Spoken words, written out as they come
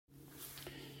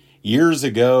Years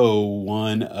ago,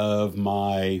 one of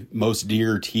my most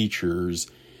dear teachers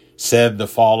said the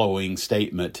following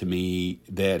statement to me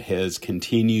that has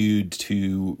continued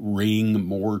to ring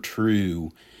more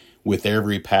true with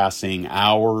every passing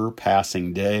hour,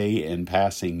 passing day, and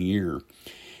passing year.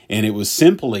 And it was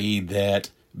simply that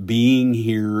being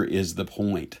here is the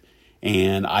point.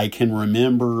 And I can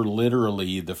remember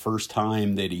literally the first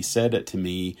time that he said it to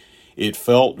me, it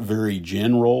felt very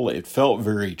general, it felt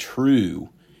very true.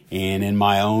 And in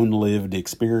my own lived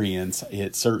experience,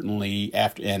 it certainly,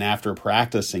 after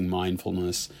practicing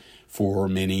mindfulness for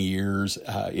many years,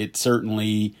 it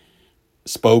certainly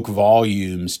spoke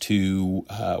volumes to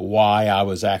why I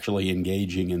was actually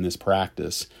engaging in this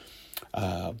practice.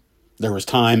 There was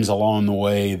times along the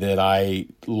way that I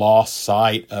lost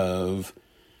sight of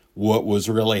what was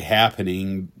really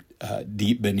happening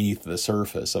deep beneath the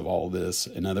surface of all this.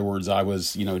 In other words, I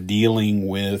was, dealing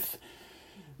with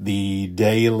the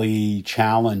daily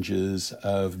challenges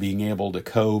of being able to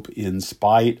cope in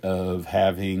spite of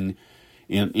having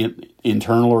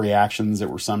internal reactions that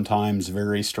were sometimes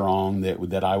very strong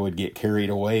that I would get carried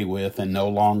away with and no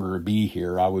longer be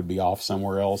here. I would be off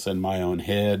somewhere else in my own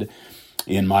head,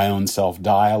 in my own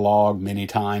self-dialogue. Many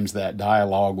times that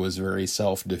dialogue was very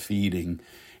self-defeating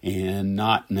and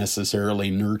not necessarily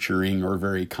nurturing or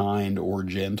very kind or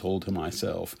gentle to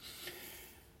myself.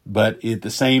 But at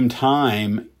the same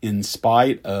time, in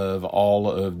spite of all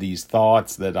of these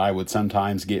thoughts that I would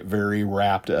sometimes get very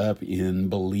wrapped up in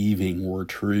believing were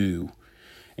true,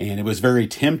 and it was very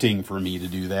tempting for me to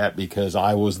do that because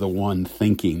I was the one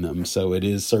thinking them. So it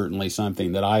is certainly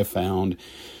something that I found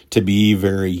to be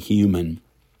very human.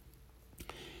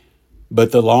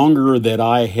 But the longer that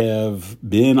I have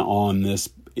been on this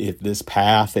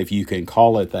path, if you can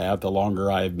call it that, the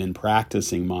longer I have been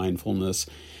practicing mindfulness,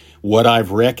 what I've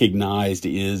recognized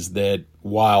is that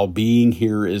while being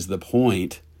here is the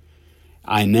point,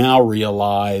 I now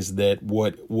realize that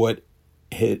what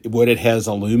it has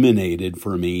illuminated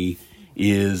for me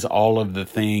is all of the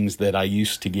things that I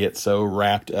used to get so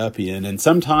wrapped up in, and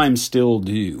sometimes still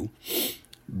do.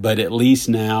 But at least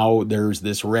now there's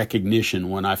this recognition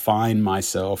when I find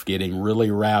myself getting really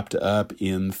wrapped up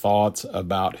in thoughts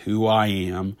about who I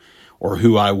am, or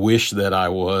who I wish that I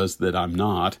was that I'm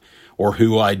not, or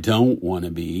who I don't want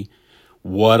to be,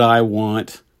 what I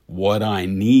want, what I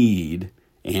need,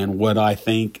 and what I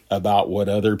think about what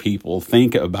other people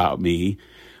think about me,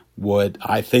 what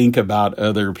I think about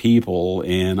other people,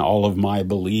 and all of my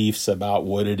beliefs about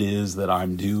what it is that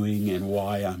I'm doing and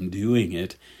why I'm doing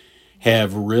it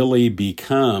have really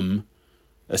become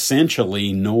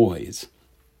essentially noise.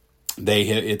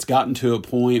 It's gotten to a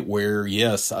point where,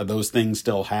 yes, those things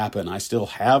still happen. I still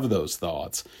have those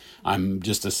thoughts. I'm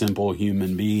just a simple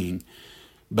human being.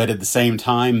 But at the same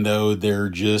time, though, they're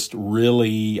just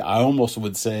really, I almost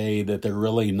would say that they're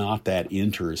really not that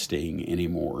interesting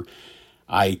anymore.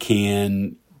 I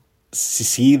can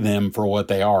see them for what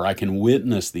they are. I can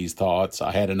witness these thoughts.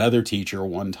 I had another teacher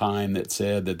one time that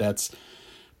said that that's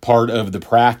part of the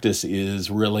practice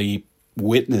is really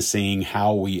witnessing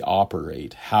how we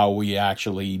operate, how we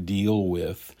actually deal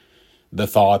with the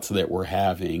thoughts that we're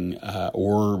having,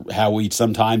 or how we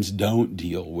sometimes don't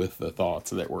deal with the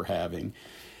thoughts that we're having.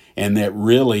 And that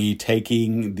really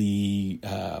taking the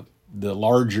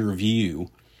larger view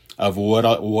of what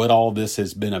all this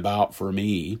has been about for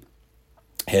me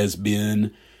has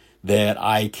been that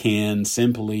I can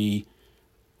simply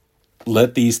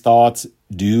let these thoughts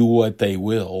do what they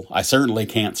will. I certainly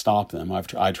can't stop them.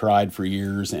 I tried for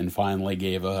years and finally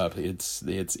gave up. It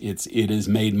has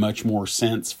made much more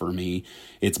sense for me.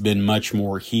 It's been much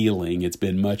more healing. It's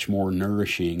been much more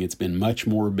nourishing. It's been much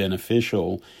more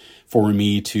beneficial for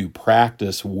me to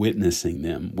practice witnessing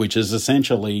them, which is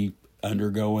essentially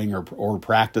undergoing or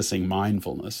practicing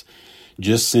mindfulness.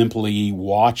 Just simply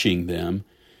watching them,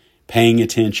 paying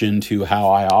attention to how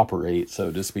I operate,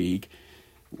 so to speak,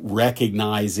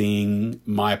 recognizing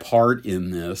my part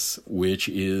in this, which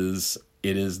is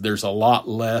there's a lot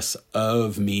less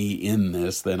of me in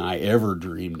this than I ever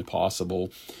dreamed possible.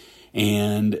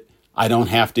 And I don't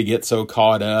have to get so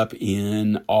caught up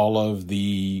in all of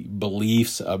the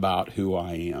beliefs about who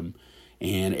I am.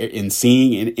 And in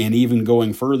seeing, and even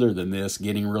going further than this,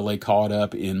 getting really caught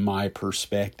up in my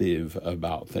perspective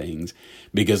about things,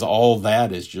 because all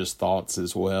that is just thoughts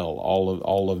as well.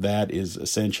 All of that is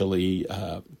essentially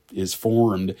is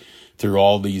formed through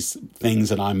all these things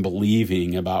that I'm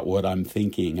believing about what I'm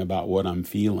thinking, about what I'm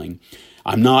feeling.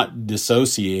 I'm not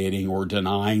dissociating or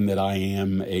denying that I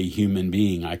am a human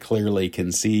being. I clearly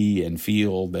can see and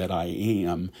feel that I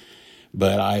am.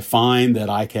 But I find that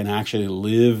I can actually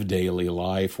live daily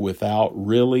life without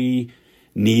really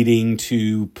needing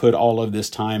to put all of this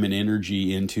time and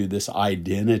energy into this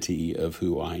identity of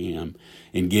who I am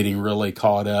and getting really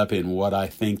caught up in what I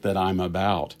think that I'm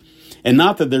about. And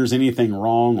not that there's anything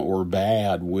wrong or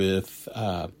bad with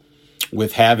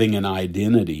having an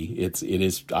identity. It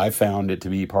is. I found it to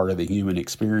be part of the human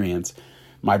experience.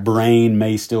 My brain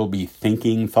may still be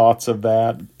thinking thoughts of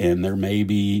that, and there may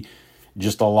be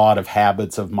just a lot of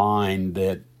habits of mine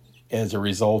that, as a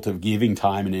result of giving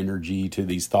time and energy to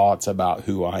these thoughts about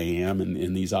who I am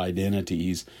and these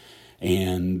identities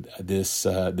and this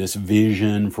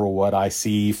vision for what I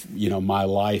see, my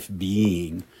life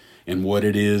being and what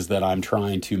it is that I'm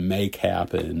trying to make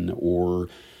happen or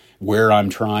where I'm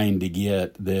trying to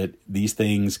get, that these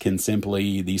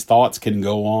thoughts can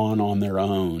go on their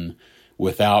own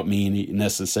without me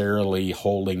necessarily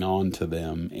holding on to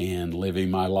them and living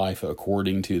my life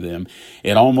according to them.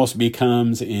 It almost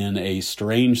becomes, in a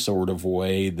strange sort of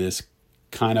way, this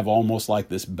kind of almost like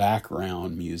this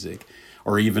background music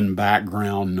or even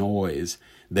background noise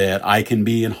that I can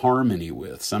be in harmony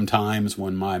with. Sometimes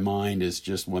when my mind is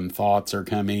just, when thoughts are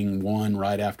coming one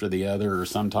right after the other, or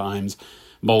sometimes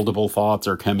multiple thoughts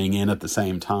are coming in at the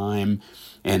same time,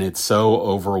 and it's so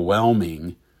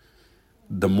overwhelming.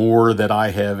 The more that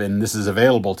I have, and this is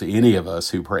available to any of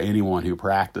us, anyone who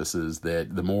practices,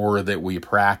 that the more that we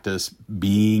practice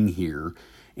being here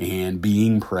and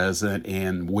being present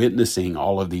and witnessing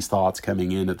all of these thoughts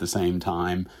coming in at the same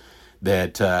time,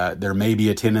 that there may be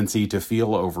a tendency to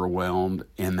feel overwhelmed,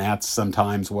 and that's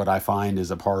sometimes what I find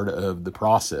is a part of the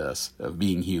process of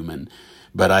being human.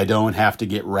 But I don't have to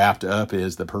get wrapped up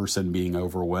as the person being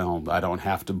overwhelmed. I don't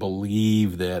have to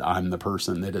believe that I'm the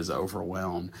person that is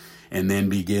overwhelmed and then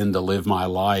begin to live my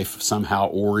life somehow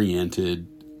oriented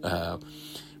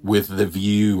with the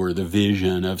view or the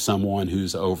vision of someone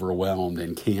who's overwhelmed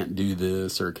and can't do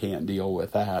this or can't deal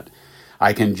with that.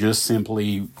 I can just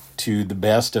simply, to the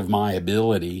best of my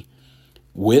ability,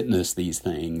 witness these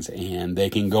things, and they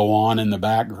can go on in the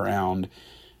background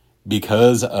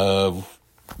because of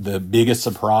the biggest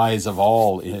surprise of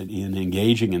all in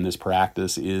engaging in this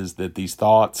practice is that these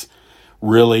thoughts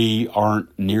really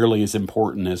aren't nearly as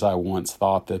important as I once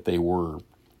thought that they were.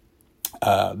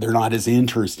 They're not as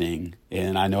interesting,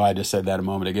 and I know I just said that a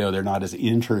moment ago. They're not as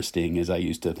interesting as I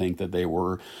used to think that they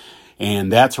were,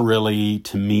 and that's really,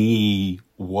 to me,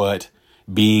 what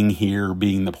being here,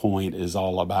 being the point, is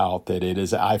all about. That it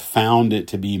is. I found it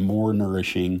to be more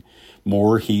nourishing,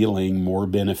 more healing, more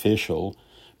beneficial,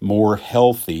 more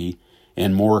healthy,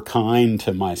 and more kind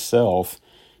to myself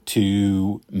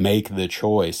to make the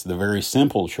choice, the very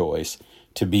simple choice,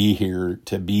 to be here,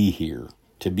 to be here,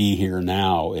 to be here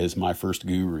now, as my first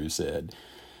guru said.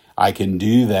 I can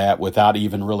do that without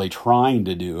even really trying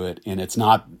to do it, and it's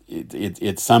not.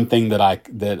 It's something that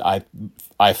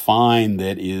I find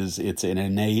that it's an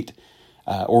innate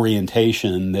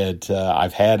orientation that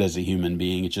I've had as a human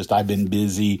being. It's just I've been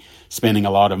busy spending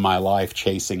a lot of my life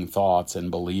chasing thoughts and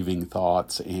believing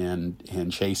thoughts and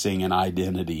chasing an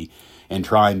identity and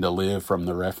trying to live from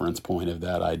the reference point of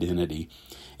that identity.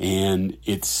 And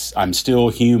I'm still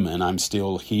human. I'm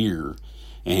still here.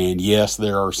 And yes,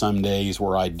 there are some days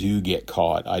where I do get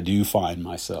caught. I do find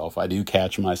myself. I do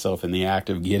catch myself in the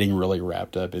act of getting really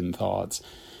wrapped up in thoughts,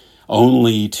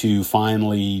 only to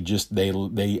finally just,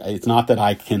 it's not that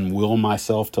I can will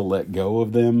myself to let go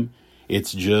of them.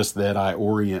 It's just that I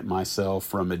orient myself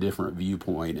from a different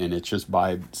viewpoint. And it's just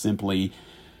by simply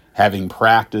having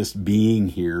practiced being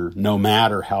here, no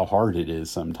matter how hard it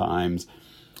is sometimes,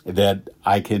 that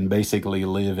I can basically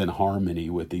live in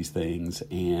harmony with these things,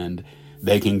 and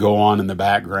they can go on in the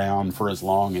background for as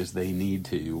long as they need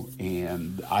to.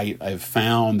 And I've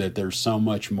found that there's so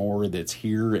much more that's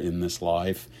here in this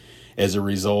life as a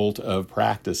result of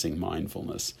practicing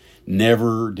mindfulness.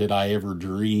 Never did I ever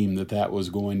dream that that was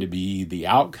going to be the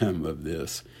outcome of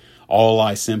this. All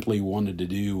I simply wanted to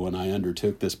do when I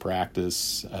undertook this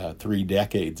practice 3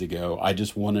 decades ago, I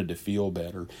just wanted to feel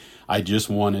better. I just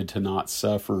wanted to not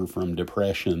suffer from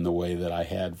depression the way that I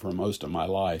had for most of my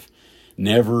life.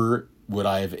 Never would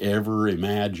I have ever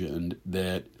imagined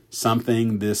that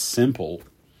something this simple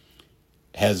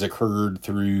has occurred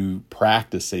through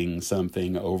practicing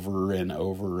something over and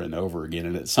over and over again.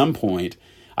 And at some point,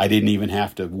 I didn't even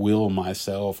have to will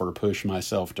myself or push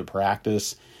myself to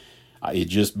practice. It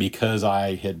just, because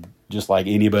I had, just like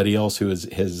anybody else who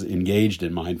has engaged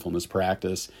in mindfulness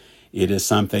practice, it is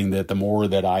something that the more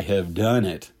that I have done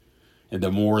it, and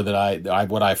the more that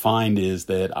what I find is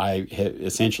that I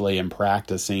essentially am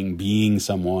practicing being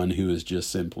someone who is just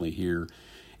simply here,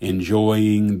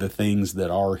 enjoying the things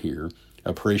that are here,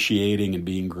 appreciating and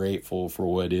being grateful for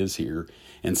what is here.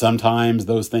 And sometimes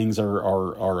those things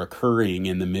are occurring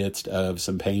in the midst of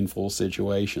some painful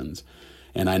situations.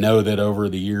 And I know that over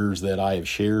the years that I have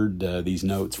shared these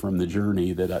notes from the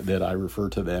journey that I refer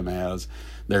to them as,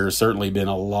 there has certainly been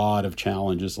a lot of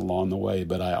challenges along the way.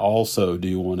 But I also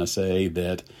do want to say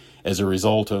that as a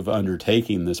result of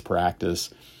undertaking this practice,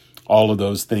 all of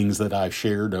those things that I've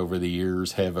shared over the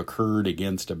years have occurred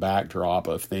against a backdrop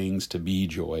of things to be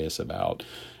joyous about,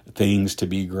 things to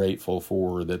be grateful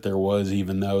for, that there was,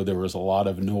 even though there was a lot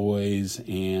of noise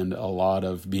and a lot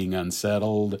of being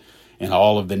unsettled and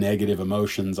all of the negative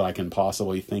emotions I can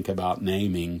possibly think about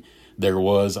naming,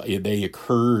 they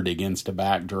occurred against a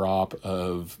backdrop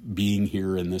of being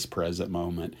here in this present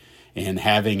moment and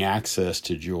having access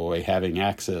to joy, having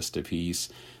access to peace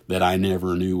that I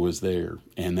never knew was there.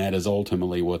 And that is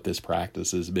ultimately what this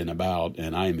practice has been about,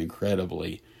 and I am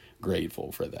incredibly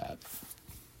grateful for that.